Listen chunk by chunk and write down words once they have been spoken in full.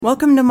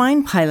Welcome to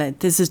Mind Pilot.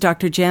 This is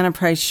Dr. Jana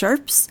Price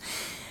Sharps,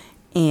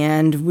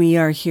 and we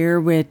are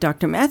here with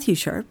Dr. Matthew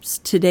Sharps.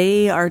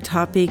 Today, our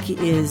topic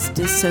is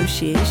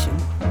dissociation.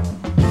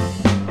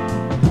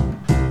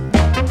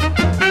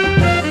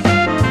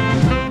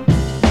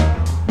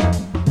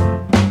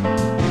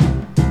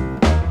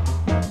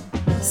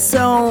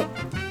 So,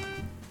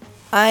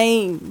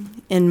 I,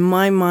 in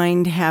my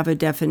mind, have a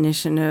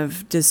definition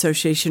of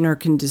dissociation, or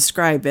can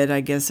describe it,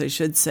 I guess I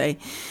should say.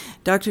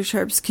 Dr.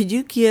 Sharps, could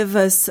you give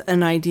us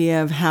an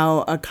idea of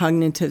how a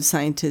cognitive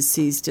scientist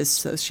sees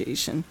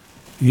dissociation?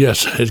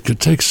 Yes, it could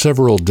take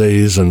several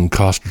days and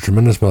cost a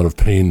tremendous amount of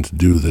pain to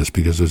do this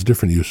because there's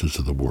different uses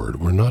of the word.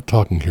 We're not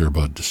talking here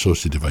about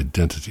dissociative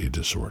identity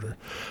disorder.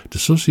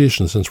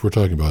 Dissociation, since we're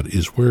talking about,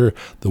 is where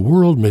the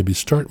world may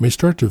start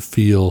to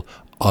feel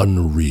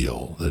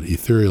unreal, that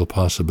ethereal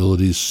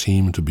possibilities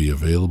seem to be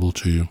available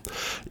to you.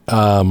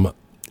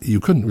 You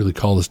couldn't really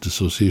call this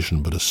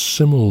dissociation, but a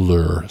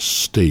similar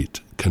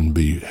state can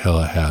be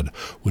had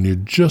when you're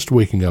just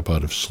waking up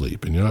out of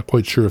sleep and you're not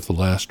quite sure if the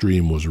last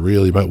dream was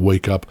real. You might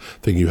wake up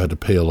thinking you had to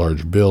pay a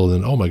large bill,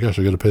 and then, oh my gosh,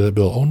 I got to pay that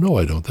bill. Oh no,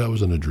 I don't. That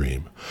was in a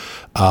dream.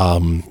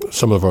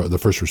 Some of the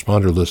first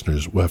responder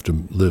listeners will have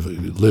to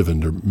live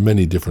in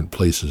many different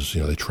places.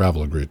 They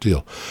travel a great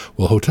deal.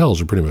 Well,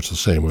 hotels are pretty much the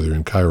same, whether you're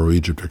in Cairo,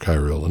 Egypt, or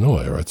Cairo,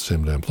 Illinois, or at the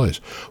same damn place.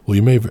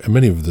 Well,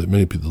 many of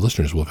the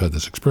listeners will have had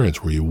this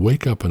experience where you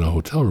wake up in a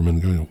hotel room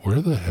and going,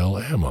 where the hell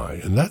am I?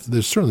 And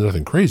there's certainly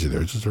nothing crazy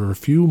there. It's just there are a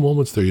few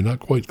moments there you're not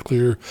quite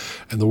clear,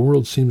 and the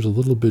world seems a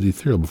little bit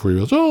ethereal before you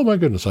realize, oh my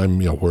goodness, I'm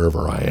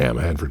wherever I am,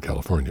 Hanford,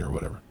 California, or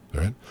whatever.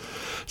 Right?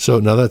 So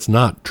now that's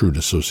not true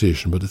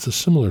dissociation, but it's a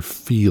similar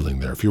feeling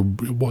there. If you're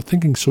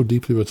thinking so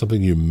deeply about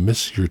something, you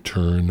miss your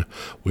turn.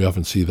 We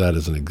often see that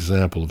as an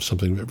example of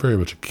something very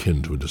much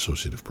akin to a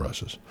dissociative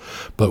process.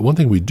 But one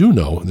thing we do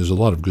know, and there's a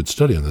lot of good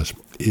study on this,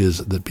 is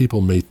that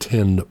people may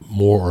tend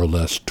more or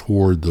less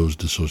toward those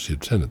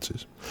dissociative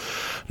tendencies.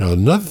 Now,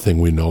 another thing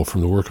we know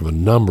from the work of a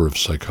number of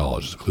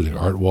psychologists, including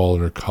Art Wall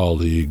and her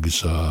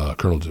colleagues,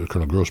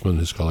 Colonel Grossman and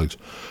his colleagues,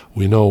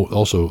 we know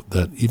also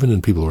that even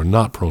in people who are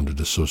not prone to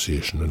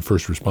dissociation, and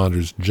first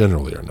responders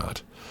generally are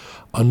not,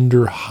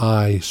 under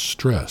high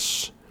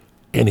stress,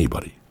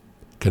 anybody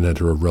can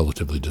enter a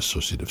relatively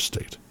dissociative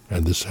state.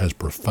 And this has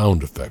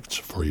profound effects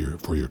for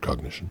your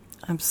cognition.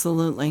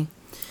 Absolutely.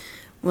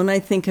 When I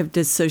think of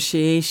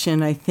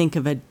dissociation, I think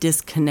of a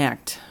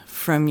disconnect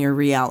from your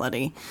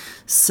reality.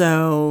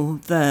 So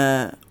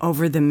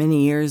over the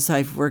many years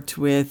I've worked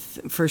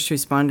with first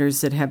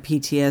responders that have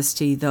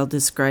PTSD, they'll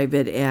describe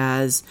it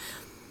as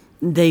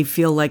they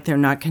feel like they're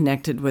not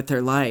connected with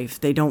their life.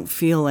 They don't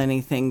feel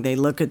anything. They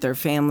look at their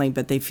family,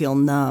 but they feel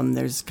numb.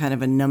 There's kind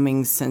of a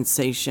numbing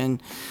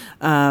sensation,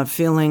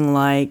 feeling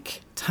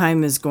like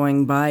time is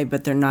going by,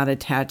 but they're not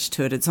attached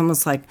to it. It's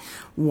almost like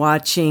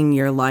watching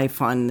your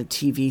life on the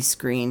TV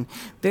screen.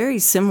 Very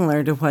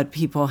similar to what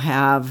people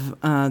have,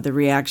 the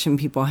reaction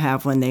people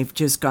have when they've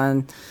just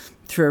gone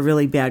through a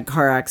really bad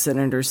car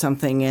accident or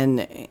something, and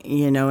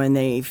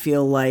they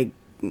feel like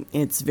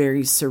it's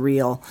very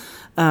surreal.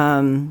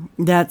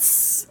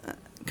 That's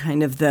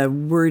kind of the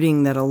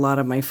wording that a lot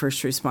of my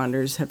first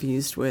responders have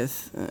used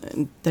with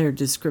their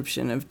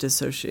description of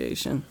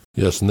dissociation.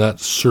 Yes, and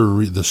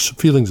the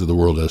feelings of the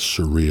world as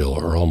surreal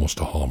are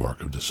almost a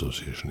hallmark of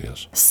dissociation,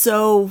 yes.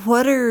 So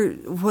what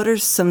are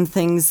some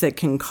things that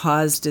can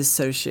cause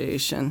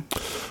dissociation?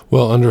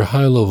 Well, under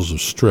high levels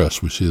of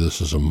stress, we see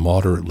this as a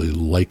moderately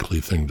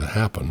likely thing to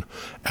happen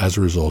as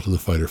a result of the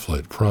fight or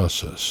flight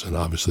process. And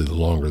obviously, the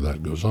longer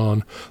that goes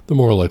on, the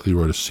more likely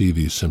we are to see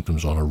these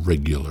symptoms on a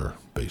regular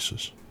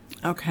basis.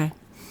 Okay.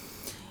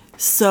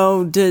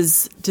 So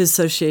does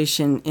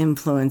dissociation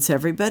influence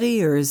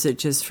everybody, or is it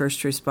just first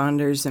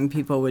responders and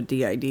people with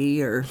DID?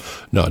 Or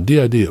No,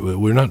 DID,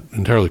 we're not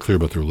entirely clear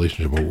about the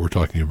relationship of what we're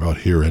talking about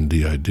here and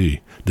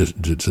DID,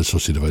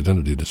 dissociative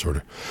identity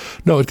disorder.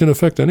 No, it can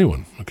affect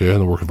anyone. Okay,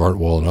 and the work of Art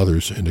Wall and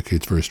others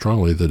indicates very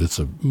strongly that it's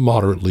a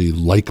moderately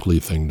likely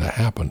thing to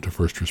happen to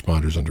first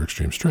responders under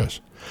extreme stress.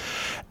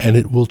 And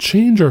it will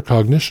change our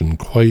cognition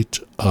quite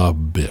a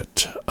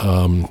bit.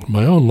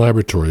 My own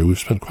laboratory, we've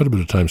spent quite a bit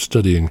of time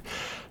studying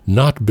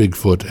not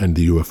Bigfoot and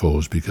the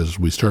UFOs, because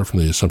we start from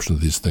the assumption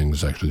that these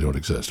things actually don't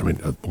exist. I mean,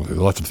 there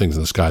are lots of things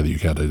in the sky that you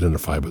can't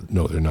identify, but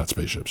no, they're not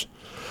spaceships.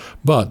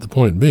 But the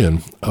point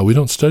being, we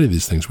don't study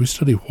these things. We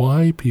study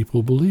why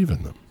people believe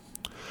in them.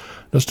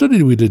 Now, a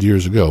study we did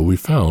years ago, we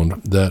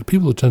found that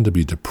people who tend to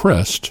be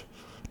depressed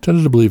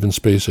tended to believe in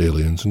space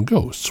aliens and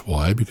ghosts.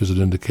 Why? Because it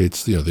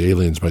indicates, the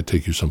aliens might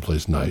take you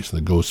someplace nice, and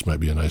the ghosts might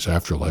be a nice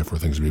afterlife where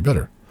things would be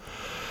better.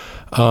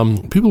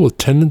 People with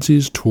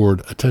tendencies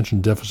toward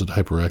attention deficit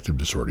hyperactive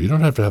disorder, you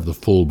don't have to have the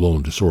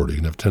full-blown disorder, you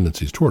can have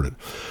tendencies toward it.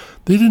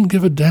 They didn't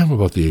give a damn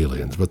about the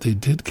aliens, but they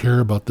did care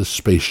about the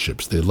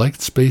spaceships. They liked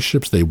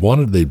spaceships, they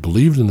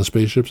believed in the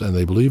spaceships, and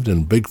they believed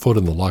in Bigfoot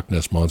and the Loch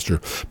Ness Monster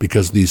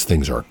because these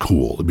things are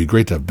cool. It'd be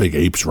great to have big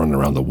apes running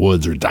around the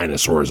woods or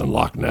dinosaurs in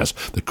Loch Ness.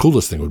 The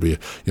coolest thing would be, a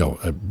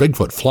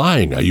Bigfoot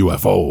flying a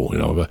UFO,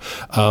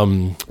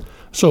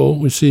 So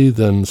we see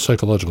then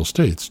psychological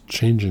states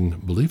changing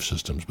belief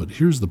systems. But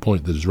here's the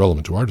point that is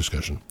relevant to our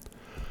discussion.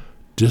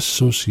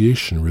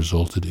 Dissociation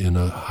resulted in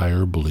a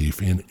higher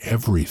belief in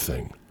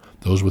everything.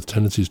 Those with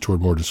tendencies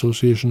toward more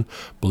dissociation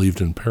believed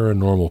in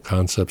paranormal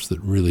concepts that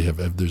really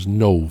there's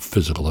no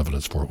physical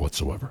evidence for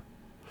whatsoever.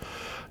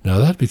 Now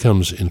that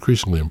becomes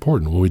increasingly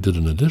important when we did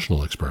an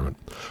additional experiment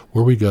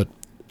where we got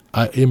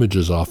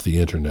images off the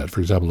internet, for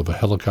example, of a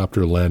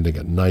helicopter landing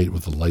at night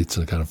with the lights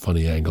in a kind of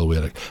funny angle. We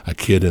had a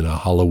kid in a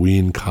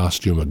Halloween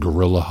costume, a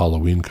gorilla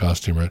Halloween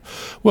costume, right?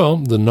 Well,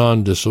 the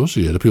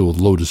non-dissociated, people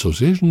with low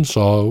dissociation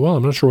saw, well,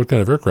 I'm not sure what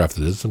kind of aircraft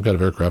it is, some kind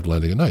of aircraft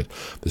landing at night.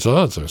 They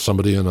saw, it's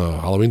somebody in a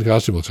Halloween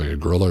costume, looks like a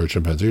gorilla or a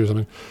chimpanzee or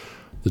something.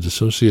 The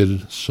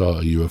dissociated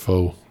saw a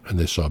UFO, and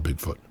they saw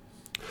Bigfoot.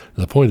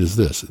 And the point is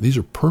this: these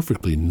are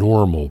perfectly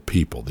normal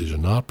people. These are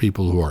not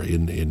people who are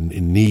in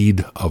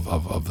need of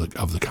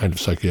the kind of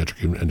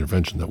psychiatric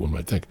intervention that one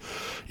might think.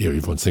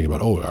 Everyone's thinking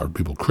about, are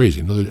people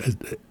crazy? No,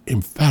 they're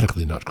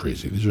emphatically not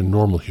crazy. These are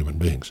normal human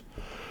beings.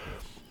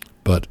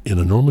 But in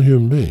a normal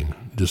human being,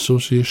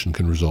 dissociation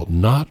can result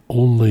not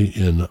only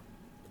in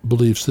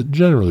beliefs that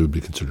generally would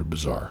be considered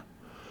bizarre,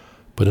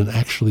 but in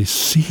actually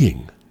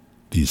seeing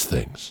these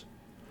things.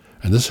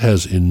 And this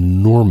has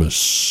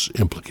enormous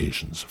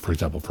implications, for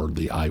example, for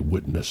the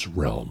eyewitness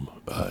realm,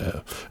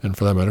 and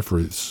for that matter,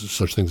 for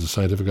such things as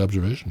scientific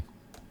observation.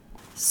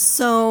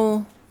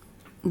 So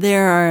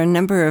there are a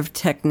number of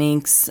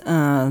techniques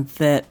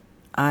that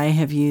I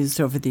have used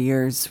over the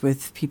years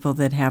with people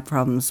that have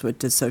problems with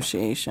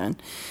dissociation.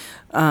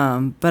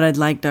 But I'd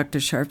like Dr.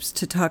 Sharps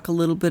to talk a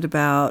little bit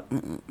about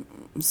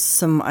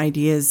some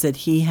ideas that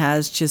he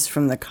has just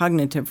from the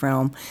cognitive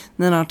realm. And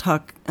then I'll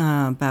talk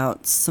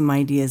about some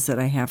ideas that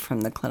I have from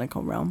the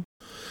clinical realm.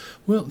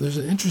 Well, there's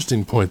an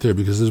interesting point there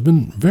because there's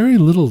been very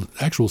little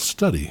actual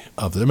study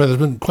of it. There's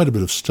been quite a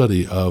bit of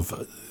study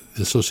of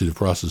dissociative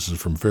processes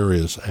from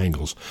various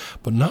angles,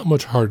 but not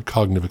much hard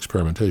cognitive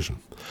experimentation.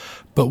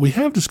 But we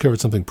have discovered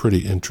something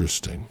pretty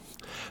interesting.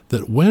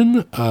 That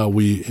when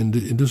we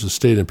induce a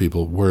state in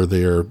people where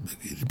they are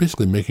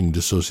basically making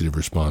dissociative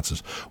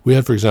responses, we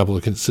had, for example,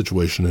 a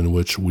situation in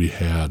which we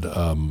had,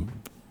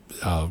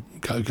 how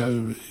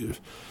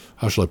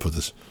shall I put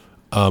this?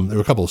 There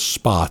were a couple of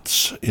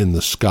spots in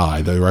the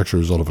sky that were actually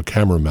a result of a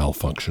camera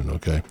malfunction,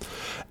 okay?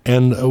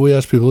 And we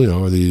asked people,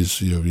 are these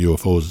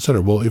UFOs, et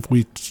cetera? Well, if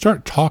we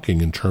start talking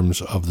in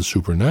terms of the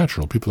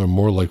supernatural, people are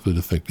more likely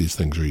to think these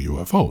things are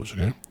UFOs,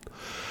 okay?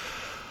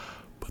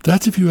 But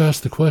that's if you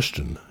ask the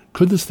question,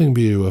 could this thing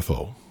be a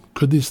UFO?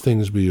 Could these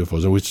things be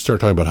UFOs? And we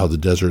start talking about how the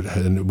desert,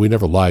 and we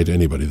never lie to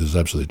anybody, this is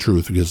absolutely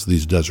truth, because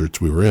these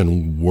deserts we were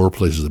in were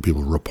places that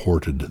people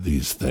reported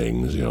these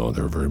things. There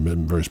were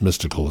various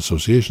mystical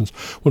associations.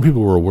 When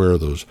people were aware of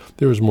those,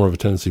 there was more of a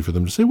tendency for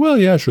them to say, well,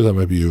 yeah, sure, that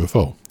might be a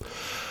UFO.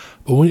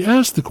 But when we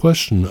ask the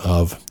question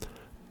of,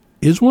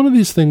 is one of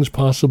these things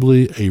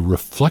possibly a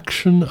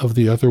reflection of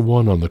the other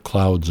one on the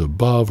clouds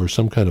above or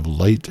some kind of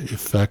light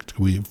effect?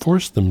 We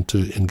force them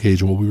to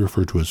engage in what we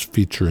refer to as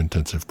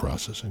feature-intensive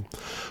processing.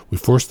 We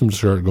force them to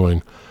start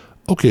going,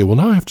 okay, well,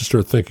 now I have to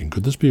start thinking,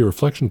 could this be a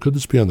reflection? Could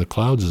this be on the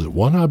clouds? Is it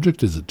one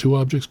object? Is it two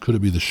objects? Could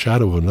it be the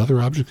shadow of another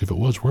object? If it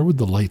was, where would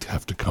the light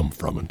have to come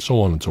from? And so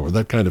on and so forth.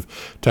 That kind of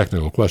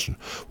technical question.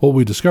 What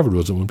we discovered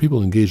was that when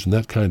people engaged in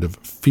that kind of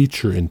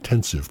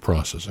feature-intensive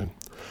processing,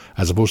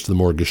 as opposed to the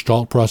more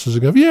gestalt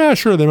processing of, yeah,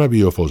 sure, there might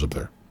be UFOs up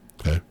there.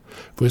 Okay,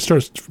 if you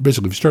start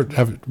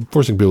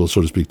forcing people,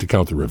 so to speak, to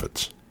count the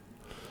rivets,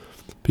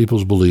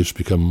 people's beliefs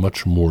become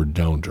much more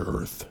down to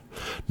earth.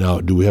 Now,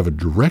 do we have a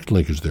direct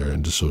linkage there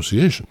in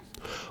dissociation?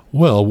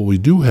 Well, what we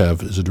do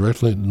have is a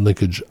direct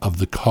linkage of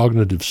the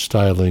cognitive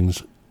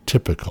stylings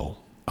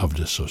typical of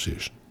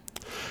dissociation.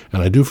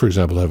 And I do, for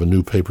example, have a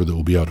new paper that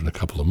will be out in a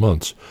couple of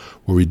months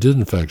where we did,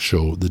 in fact,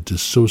 show that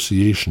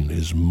dissociation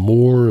is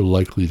more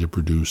likely to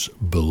produce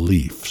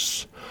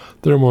beliefs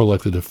that are more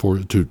likely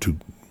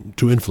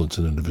to influence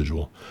an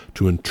individual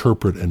to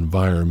interpret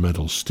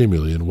environmental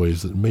stimuli in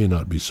ways that may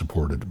not be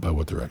supported by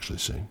what they're actually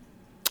seeing.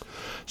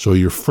 So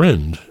your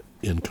friend,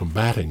 in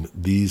combating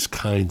these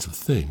kinds of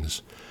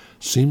things,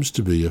 seems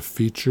to be a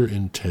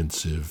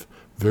feature-intensive,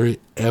 very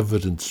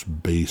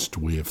evidence-based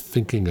way of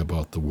thinking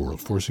about the world,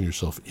 forcing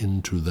yourself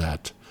into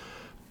that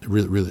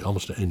really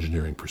almost an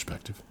engineering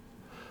perspective.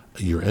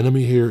 Your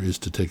enemy here is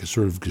to take a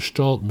sort of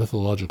gestalt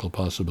mythological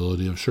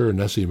possibility of, sure,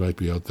 Nessie might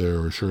be out there,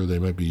 or sure, they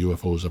might be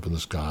UFOs up in the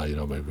sky,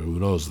 maybe, who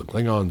knows, the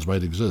Klingons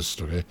might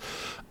exist, okay?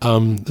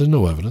 There's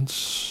no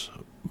evidence,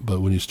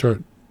 but when you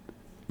start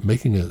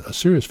making a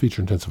serious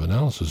feature-intensive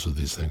analysis of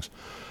these things,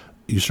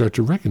 you start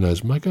to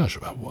recognize, my gosh,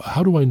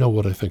 how do I know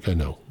what I think I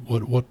know?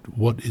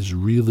 What is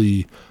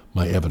really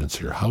my evidence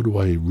here? How do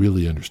I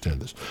really understand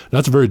this? And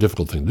that's a very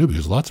difficult thing to do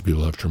because lots of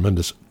people have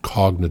tremendous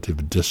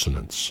cognitive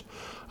dissonance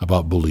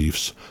about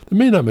beliefs that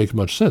may not make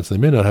much sense. They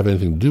may not have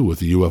anything to do with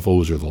the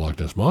UFOs or the Loch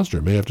Ness Monster.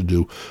 It may have to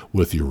do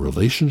with your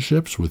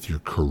relationships, with your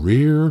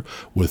career,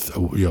 with,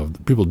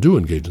 people do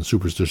engage in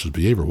superstitious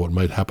behavior. What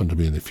might happen to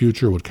me in the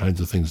future? What kinds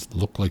of things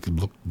look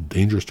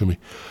dangerous to me?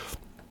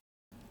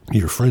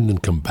 your friend in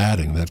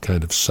combating that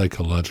kind of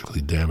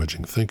psychologically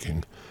damaging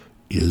thinking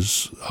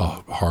is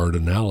a hard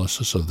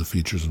analysis of the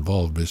features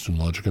involved based on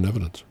logic and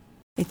evidence.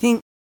 I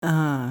think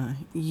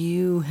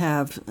you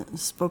have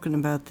spoken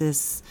about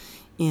this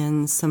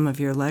in some of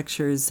your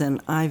lectures, and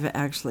I've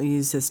actually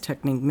used this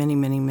technique many,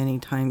 many, many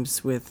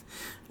times with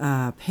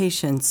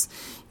patients.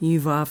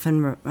 You've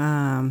often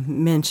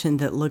mentioned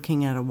that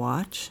looking at a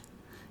watch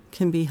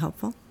can be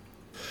helpful.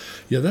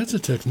 Yeah, that's a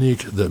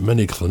technique that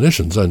many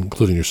clinicians,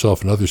 including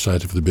yourself and other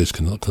scientifically based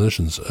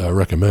clinicians,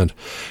 recommend.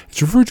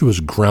 It's referred to as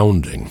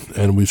grounding,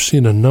 and we've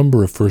seen a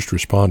number of first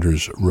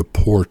responders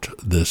report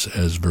this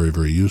as very,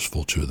 very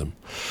useful to them.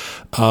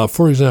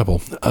 For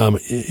example,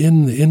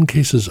 in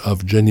cases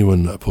of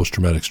genuine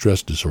post-traumatic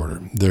stress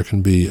disorder, there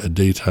can be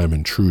daytime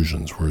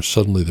intrusions where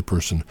suddenly the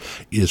person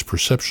is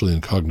perceptually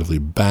and cognitively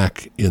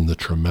back in the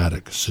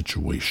traumatic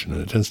situation,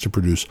 and it tends to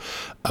produce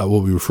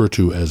what we refer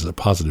to as a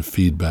positive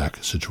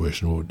feedback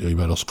situation. What you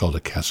might also call it a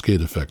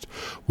cascade effect,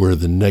 where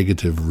the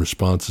negative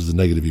responses, the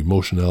negative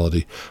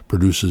emotionality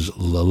produces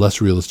a less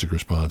realistic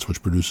response,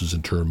 which produces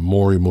in turn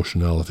more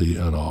emotionality,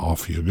 and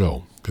off you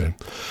go. Okay.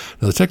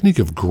 Now, the technique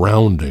of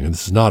grounding, and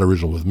this is not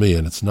original with me,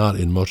 and it's not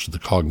in much of the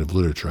cognitive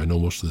literature, I know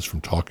most of this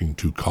from talking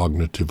to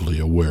cognitively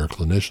aware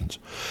clinicians,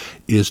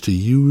 is to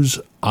use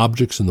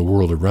objects in the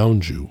world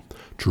around you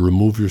to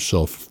remove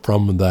yourself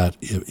from that,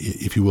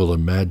 if you will,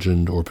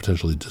 imagined or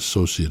potentially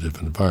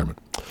dissociative environment.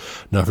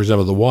 Now, for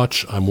example, the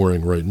watch I'm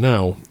wearing right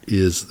now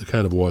is the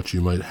kind of watch you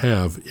might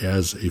have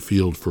as a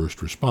field first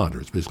responder.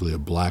 It's basically a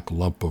black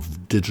lump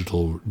of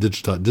digital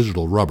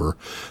rubber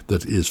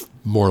that is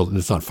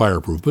it's not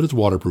fireproof, but it's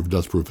waterproof,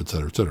 dustproof, et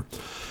cetera, et cetera.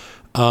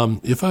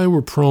 If I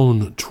were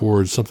prone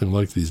towards something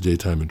like these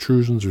daytime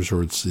intrusions or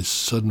towards these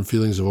sudden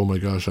feelings of, oh my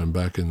gosh, I'm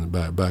back in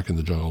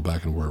the jungle,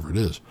 back in wherever it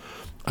is,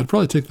 I'd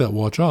probably take that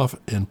watch off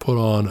and put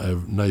on a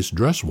nice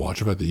dress watch,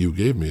 in fact, that you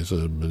gave me. It's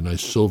a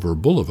nice silver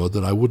Bulova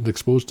that I wouldn't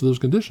expose to those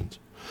conditions.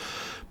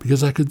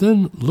 Because I could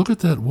then look at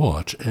that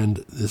watch,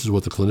 and this is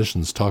what the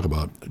clinicians talk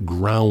about,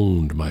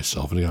 ground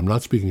myself. And again, I'm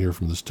not speaking here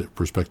from the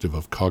perspective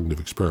of cognitive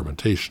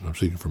experimentation. I'm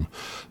speaking from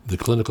the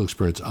clinical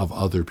experience of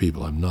other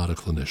people. I'm not a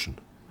clinician.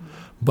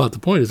 But the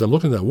point is, I'm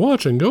looking at that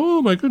watch and go,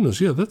 oh my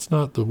goodness, yeah, that's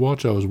not the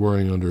watch I was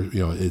wearing under,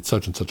 it's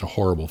such and such a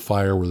horrible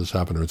fire where this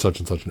happened, or it's such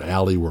and such an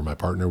alley where my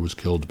partner was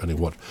killed, depending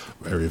what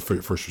area of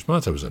first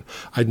response I was in.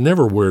 I'd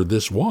never wear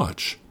this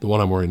watch, the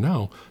one I'm wearing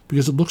now,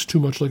 because it looks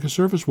too much like a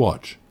service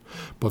watch.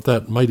 But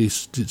that mighty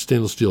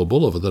stainless steel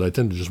Bulova that I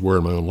tend to just wear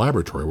in my own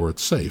laboratory where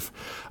it's safe,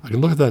 I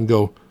can look at that and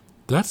go,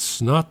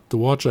 that's not the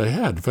watch I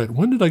had. In fact,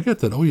 when did I get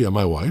that? Oh, yeah,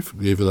 my wife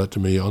gave that to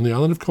me on the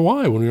island of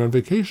Kauai when we were on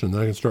vacation.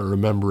 Then I can start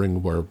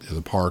remembering where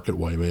the park at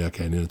Waimea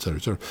Canyon, et cetera,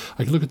 et cetera.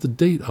 I can look at the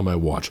date on my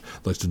watch.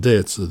 Like today,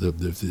 it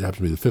happens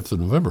to be the 5th of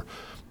November.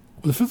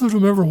 The 5th of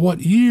November, what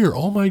year?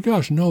 Oh, my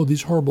gosh, no,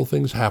 these horrible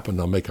things happened.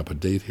 I'll make up a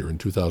date here in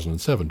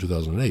 2007,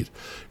 2008.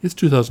 It's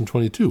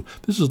 2022.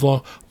 This is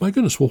long. My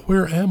goodness, well,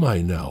 where am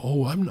I now?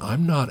 Oh,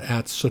 I'm not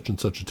at such and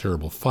such a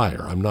terrible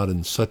fire. I'm not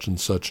in such and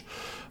such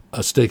a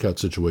stakeout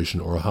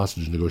situation or a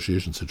hostage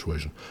negotiation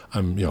situation.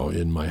 I'm,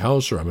 in my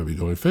house, or I might be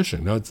going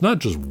fishing. Now, it's not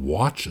just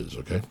watches,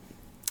 okay?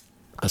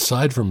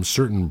 Aside from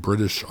certain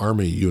British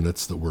Army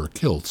units that wear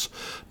kilts,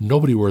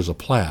 nobody wears a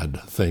plaid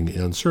thing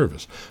in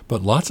service.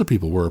 But lots of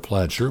people wear a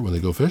plaid shirt when they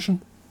go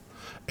fishing.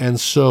 And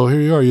so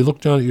here you are, you look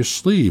down at your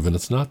sleeve, and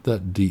it's not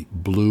that deep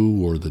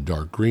blue or the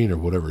dark green or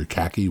whatever,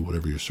 khaki,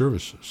 whatever your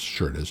service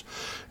shirt is.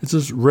 It's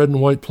this red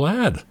and white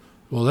plaid.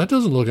 Well, that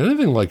doesn't look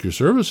anything like your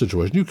service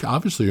situation.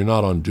 Obviously, you're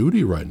not on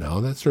duty right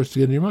now. That starts to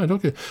get in your mind.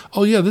 Okay.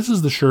 Oh, yeah, this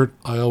is the shirt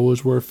I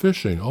always wear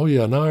fishing. Oh,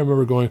 yeah, now I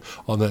remember going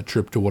on that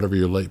trip to whatever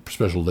your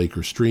special lake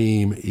or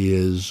stream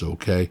is,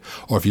 okay?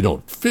 Or if you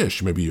don't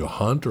fish, maybe you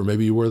hunt, or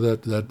maybe you wear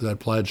that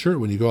plaid shirt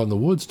when you go out in the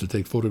woods to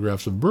take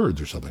photographs of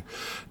birds or something.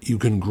 You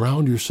can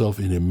ground yourself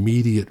in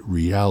immediate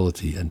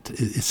reality and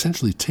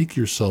essentially take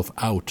yourself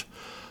out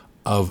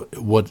of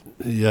what,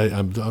 I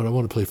don't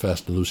want to play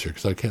fast and loose here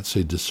because I can't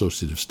say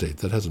dissociative state.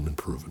 That hasn't been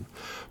proven.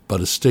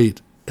 But a state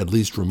at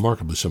least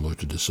remarkably similar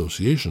to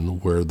dissociation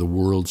where the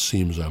world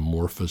seems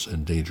amorphous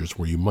and dangerous,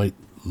 where you might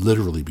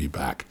literally be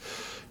back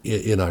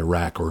in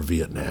Iraq or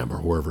Vietnam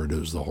or wherever it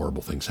is the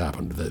horrible things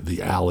happened,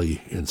 the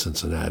alley in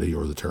Cincinnati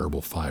or the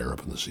terrible fire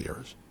up in the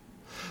Sierras.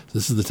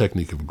 This is the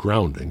technique of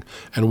grounding,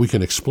 and we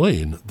can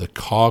explain the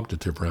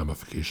cognitive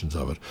ramifications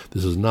of it.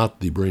 This is not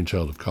the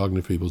brainchild of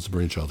cognitive people. It's the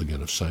brainchild,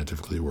 again, of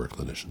scientifically aware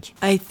clinicians.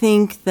 I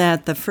think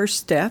that the first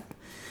step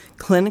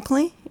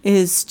clinically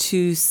is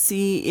to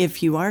see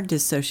if you are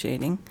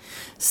dissociating.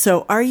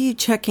 So are you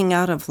checking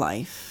out of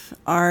life?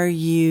 Are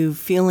you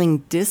feeling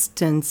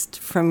distanced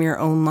from your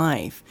own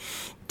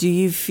life? Do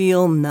you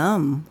feel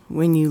numb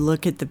when you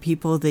look at the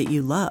people that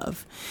you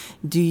love?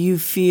 Do you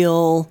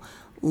feel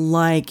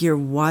like you're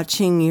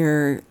watching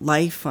your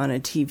life on a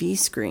TV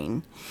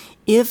screen?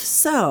 If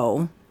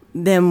so,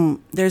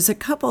 then there's a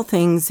couple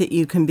things that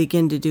you can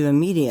begin to do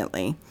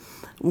immediately.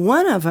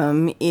 One of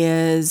them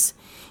is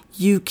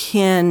you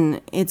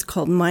can, it's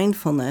called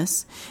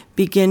mindfulness,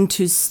 begin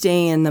to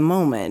stay in the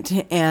moment.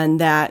 And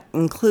that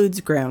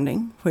includes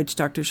grounding, which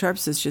Dr.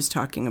 Sharps is just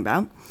talking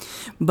about.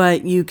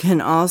 But you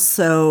can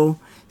also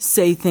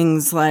say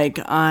things like,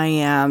 I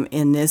am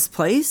in this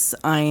place,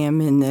 I am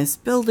in this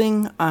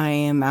building, I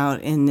am out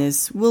in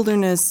this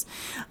wilderness,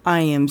 I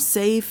am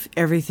safe,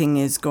 everything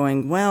is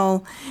going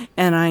well,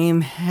 and I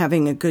am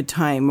having a good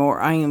time,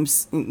 or I am,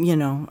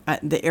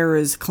 the air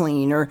is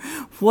clean, or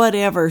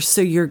whatever.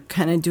 So you're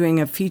kind of doing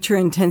a feature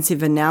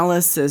intensive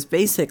analysis,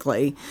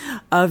 basically,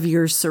 of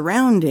your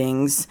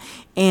surroundings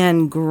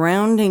and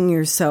grounding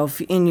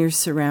yourself in your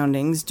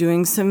surroundings,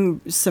 doing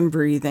some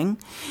breathing,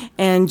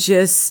 and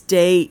just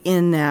stay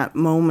in that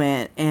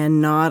moment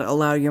and not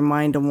allow your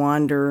mind to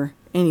wander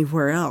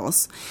anywhere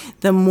else.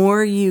 The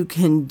more you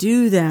can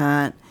do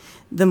that,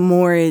 the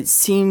more it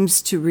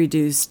seems to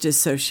reduce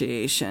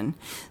dissociation.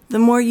 The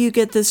more you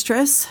get the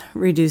stress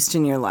reduced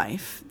in your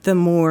life, the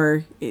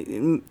more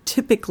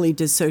typically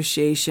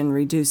dissociation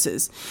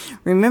reduces.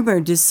 Remember,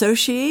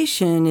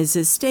 dissociation is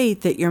a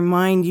state that your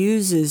mind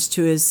uses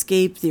to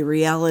escape the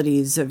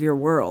realities of your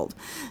world.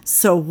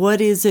 So what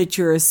is it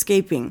you're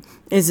escaping?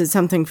 Is it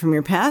something from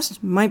your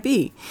past? Might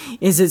be.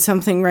 Is it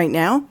something right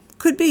now?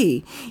 Could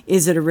be.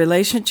 Is it a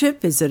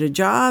relationship? Is it a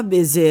job?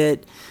 Is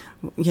it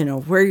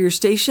where you're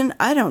stationed?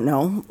 I don't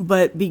know,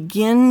 but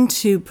begin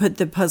to put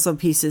the puzzle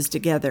pieces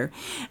together.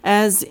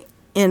 As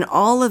in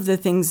all of the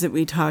things that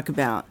we talk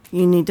about,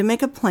 you need to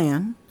make a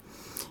plan.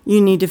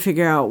 You need to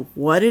figure out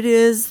what it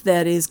is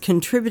that is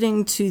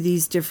contributing to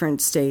these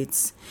different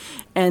states,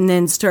 and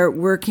then start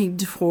working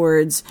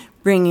towards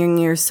bringing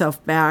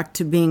yourself back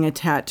to being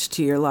attached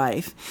to your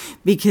life.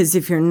 Because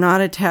if you're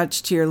not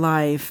attached to your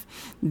life,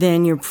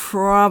 then you're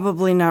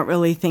probably not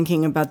really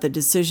thinking about the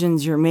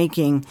decisions you're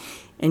making.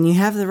 And you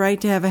have the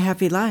right to have a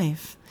happy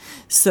life.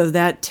 So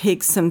that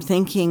takes some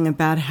thinking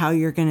about how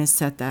you're going to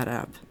set that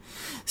up.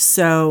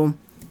 So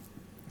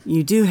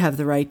you do have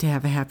the right to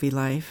have a happy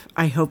life.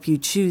 I hope you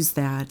choose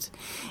that.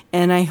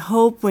 And I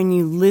hope when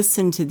you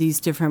listen to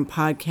these different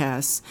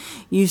podcasts,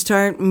 you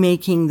start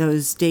making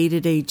those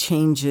day-to-day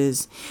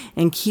changes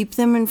and keep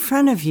them in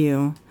front of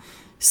you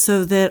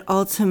so that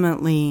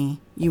ultimately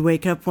you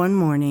wake up one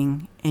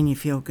morning and you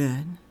feel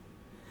good.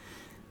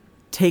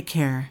 Take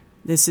care.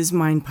 This is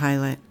Mind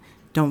Pilot.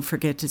 Don't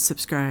forget to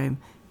subscribe.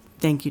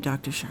 Thank you,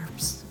 Dr.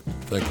 Sharps.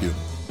 Thank you.